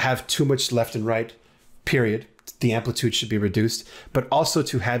 to have too much left and right, period. The amplitude should be reduced, but also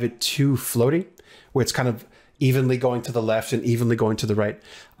to have it too floaty, where it's kind of evenly going to the left and evenly going to the right.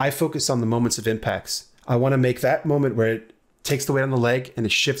 I focus on the moments of impacts. I want to make that moment where it takes the weight on the leg and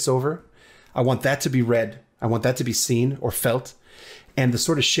it shifts over. I want that to be read. I want that to be seen or felt. And the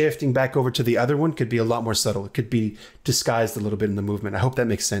sort of shifting back over to the other one could be a lot more subtle. It could be disguised a little bit in the movement. I hope that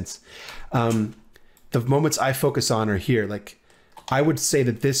makes sense. The moments I focus on are here. Like, I would say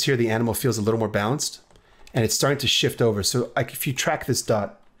that this here, the animal feels a little more balanced and it's starting to shift over. So like, if you track this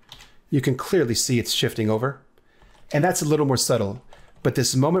dot, you can clearly see it's shifting over. And that's a little more subtle. But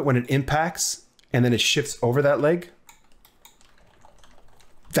this moment when it impacts and then it shifts over that leg,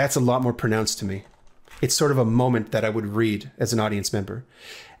 that's a lot more pronounced to me. It's sort of a moment that I would read as an audience member.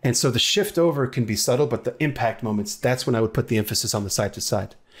 And so the shift over can be subtle, but the impact moments, that's when I would put the emphasis on the side to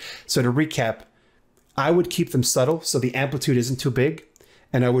side. So to recap, I would keep them subtle so the amplitude isn't too big,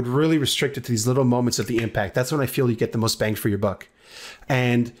 and I would really restrict it to these little moments of the impact. That's when I feel you get the most bang for your buck.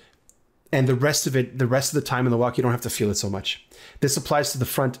 And the rest of it, the rest of the time in the walk, you don't have to feel it so much. This applies to the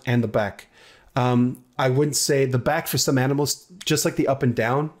front and the back. I wouldn't say the back for some animals, just like the up and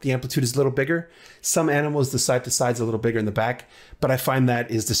down, the amplitude is a little bigger. Some animals, the side to side is a little bigger in the back, but I find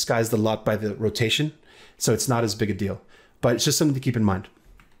that is disguised a lot by the rotation. So it's not as big a deal, but it's just something to keep in mind.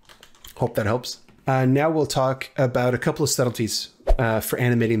 Hope that helps. Now we'll talk about a couple of subtleties for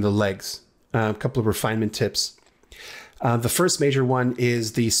animating the legs, a couple of refinement tips. The first major one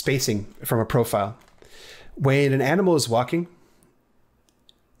is the spacing from a profile. When an animal is walking,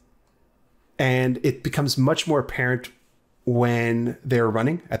 and it becomes much more apparent when they're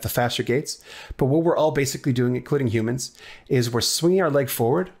running at the faster gaits. But what we're all basically doing, including humans, is we're swinging our leg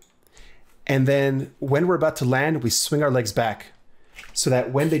forward. And then when we're about to land, we swing our legs back so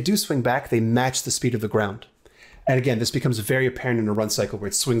that when they do swing back, they match the speed of the ground. And again, this becomes very apparent in a run cycle where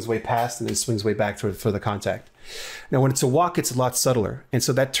it swings way past and then swings way back for the contact. Now, when it's a walk, it's a lot subtler. And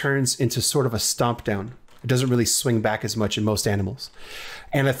so that turns into sort of a stomp down. It doesn't really swing back as much in most animals.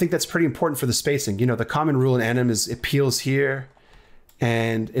 And I think that's pretty important for the spacing. You know, the common rule in anim is it peels here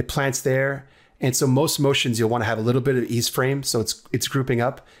and it plants there. And so most motions, you'll want to have a little bit of ease frame. So it's grouping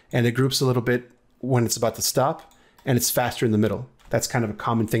up and it groups a little bit when it's about to stop and it's faster in the middle. That's kind of a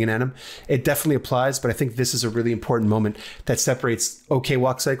common thing in anim. It definitely applies, but I think this is a really important moment that separates okay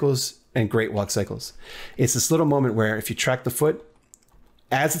walk cycles and great walk cycles. It's this little moment where if you track the foot,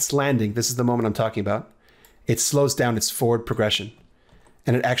 as it's landing, this is the moment I'm talking about, it slows down its forward progression.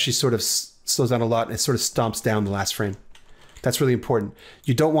 And it actually sort of slows down a lot and it sort of stomps down the last frame. That's really important.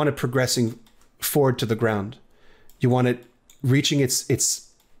 You don't want it progressing forward to the ground. You want it reaching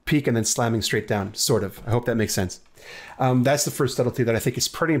its peak and then slamming straight down, sort of. I hope that makes sense. That's the first subtlety that I think is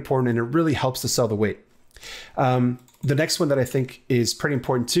pretty important and it really helps to sell the weight. The next one that I think is pretty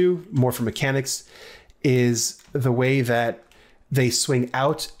important too, more for mechanics, is the way that they swing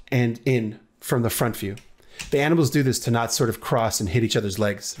out and in from the front view. The animals do this to not sort of cross and hit each other's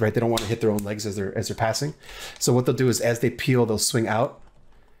legs, right? They don't want to hit their own legs as they're passing. So what they'll do is as they peel, they'll swing out.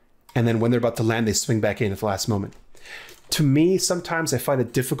 And then when they're about to land, they swing back in at the last moment. To me, sometimes I find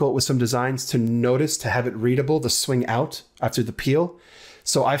it difficult with some designs to notice, to have it readable, the swing out after the peel.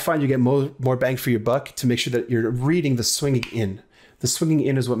 So I find you get more bang for your buck to make sure that you're reading the swinging in. The swinging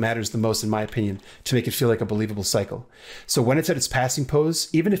in is what matters the most, in my opinion, to make it feel like a believable cycle. So when it's at its passing pose,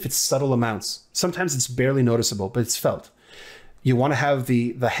 even if it's subtle amounts, sometimes it's barely noticeable, but it's felt. You want to have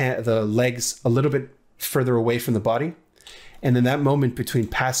the legs a little bit further away from the body. And then that moment between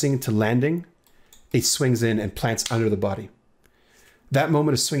passing to landing, it swings in and plants under the body. That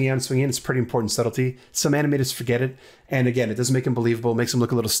moment of swinging out and swinging in is pretty important subtlety. Some animators forget it. And again, it doesn't make them believable. It makes them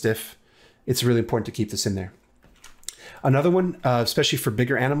look a little stiff. It's really important to keep this in there. Another one, especially for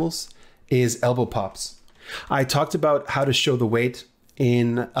bigger animals, is elbow pops. I talked about how to show the weight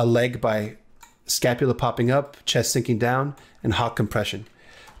in a leg by scapula popping up, chest sinking down, and hock compression.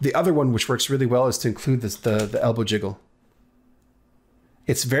 The other one, which works really well, is to include the elbow jiggle.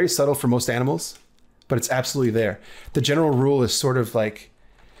 It's very subtle for most animals, but it's absolutely there. The general rule is sort of like,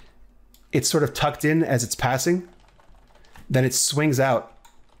 it's sort of tucked in as it's passing, then it swings out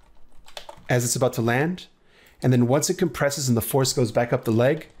as it's about to land, and then once it compresses and the force goes back up the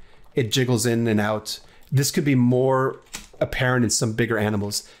leg, it jiggles in and out. This could be more apparent in some bigger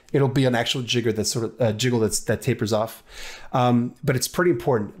animals. It'll be an actual jiggle that tapers off. But it's pretty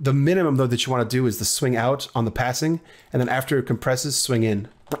important. The minimum though that you want to do is the swing out on the passing, and then after it compresses, swing in.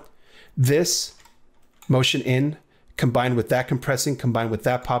 This motion in, combined with that compressing, combined with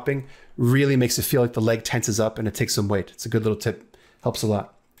that popping, really makes it feel like the leg tenses up and it takes some weight. It's a good little tip, helps a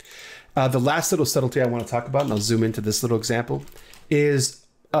lot. The last little subtlety I want to talk about, and I'll zoom into this little example, is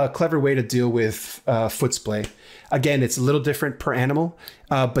a clever way to deal with foot splay. Again, it's a little different per animal,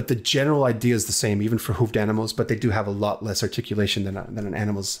 but the general idea is the same, even for hoofed animals, but they do have a lot less articulation than a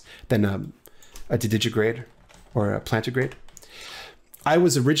digitigrade or a plantigrade. I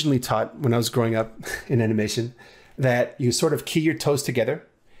was originally taught when I was growing up in animation that you sort of key your toes together,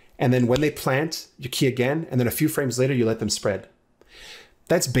 and then when they plant, you key again, and then a few frames later, you let them spread.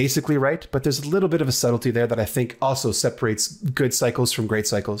 That's basically right, but there's a little bit of a subtlety there that I think also separates good cycles from great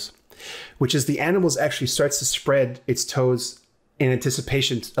cycles, which is the animal actually starts to spread its toes in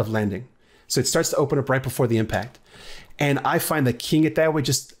anticipation of landing. So it starts to open up right before the impact. And I find that keying it that way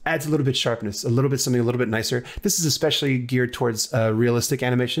just adds a little bit sharpness, a little bit something a little bit nicer. This is especially geared towards realistic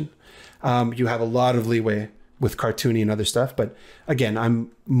animation. You have a lot of leeway with cartoony and other stuff, but again,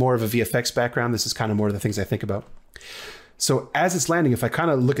 I'm more of a VFX background. This is kind of more of the things I think about. So as it's landing, if I kind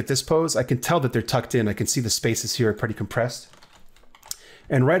of look at this pose, I can tell that they're tucked in. I can see the spaces here are pretty compressed.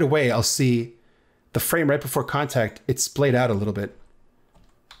 And right away, I'll see the frame right before contact, it's splayed out a little bit.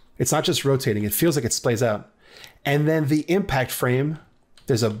 It's not just rotating, it feels like it splays out. And then the impact frame,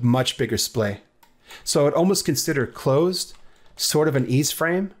 there's a much bigger splay. So I'd almost consider closed sort of an ease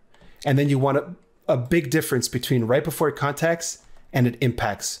frame. And then you want a big difference between right before it contacts and it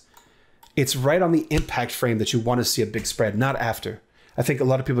impacts. It's right on the impact frame that you want to see a big spread, not after. I think a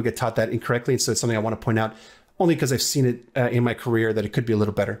lot of people get taught that incorrectly. And so it's something I want to point out only because I've seen it in my career that it could be a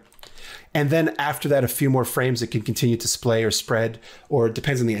little better. And then after that, a few more frames, it can continue to splay or spread, or it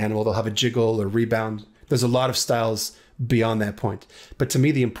depends on the animal. They'll have a jiggle or rebound. There's a lot of styles beyond that point. But to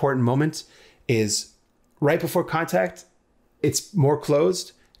me, the important moment is right before contact, it's more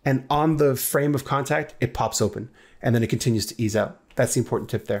closed, and on the frame of contact, it pops open, and then it continues to ease out. That's the important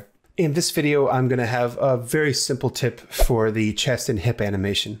tip there. In this video, I'm going to have a very simple tip for the chest and hip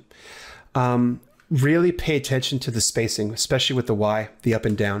animation. Really pay attention to the spacing, especially with the Y, the up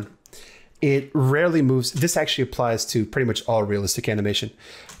and down. It rarely moves. This actually applies to pretty much all realistic animation.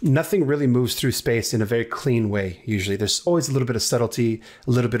 Nothing really moves through space in a very clean way, usually. There's always a little bit of subtlety,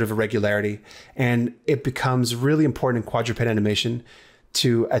 a little bit of irregularity, and it becomes really important in quadruped animation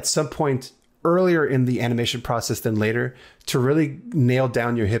to, at some point earlier in the animation process than later, to really nail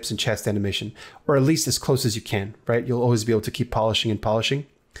down your hips and chest animation, or at least as close as you can, right? You'll always be able to keep polishing and polishing.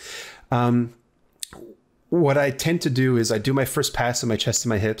 What I tend to do is I do my first pass on my chest and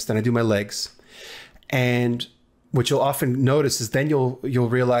my hips, then I do my legs. And what you'll often notice is then you'll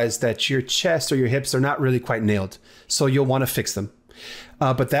realize that your chest or your hips are not really quite nailed. So you'll want to fix them.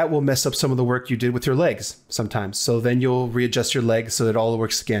 But that will mess up some of the work you did with your legs sometimes. So then you'll readjust your legs so that it all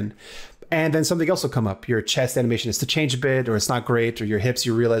works again. And then something else will come up. Your chest animation is to change a bit, or it's not great, or your hips,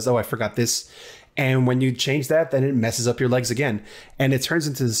 you realize, oh, I forgot this. And when you change that, then it messes up your legs again. And it turns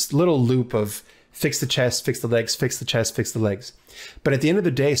into this little loop of fix the chest, fix the legs, fix the chest, fix the legs. But at the end of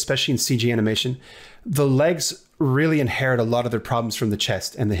the day, especially in CG animation, the legs really inherit a lot of their problems from the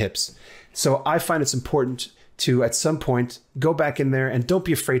chest and the hips. So I find it's important to, at some point, go back in there and don't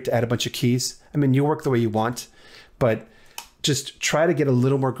be afraid to add a bunch of keys. I mean, you work the way you want, but just try to get a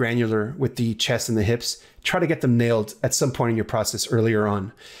little more granular with the chest and the hips. Try to get them nailed at some point in your process earlier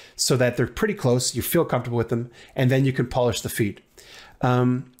on so that they're pretty close, you feel comfortable with them, and then you can polish the feet.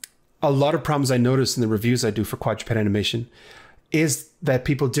 A lot of problems I notice in the reviews I do for quadruped animation is that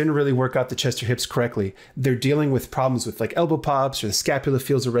people didn't really work out the chest or hips correctly. They're dealing with problems with like elbow pops, or the scapula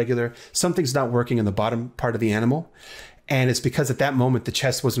feels irregular. Something's not working in the bottom part of the animal. And it's because at that moment, the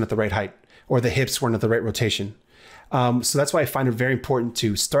chest wasn't at the right height or the hips weren't at the right rotation. So that's why I find it very important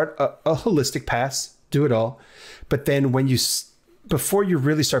to start a holistic pass, do it all. But then when you before you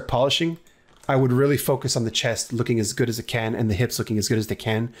really start polishing, I would really focus on the chest looking as good as it can and the hips looking as good as they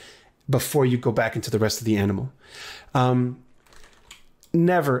can before you go back into the rest of the animal.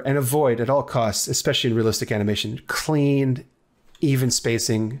 Never and avoid at all costs, especially in realistic animation, clean, even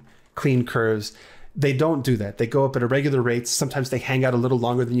spacing, clean curves. They don't do that. They go up at irregular rates. Sometimes they hang out a little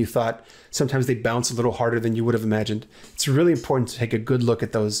longer than you thought. Sometimes they bounce a little harder than you would have imagined. It's really important to take a good look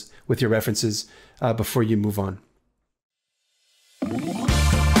at those with your references before you move on.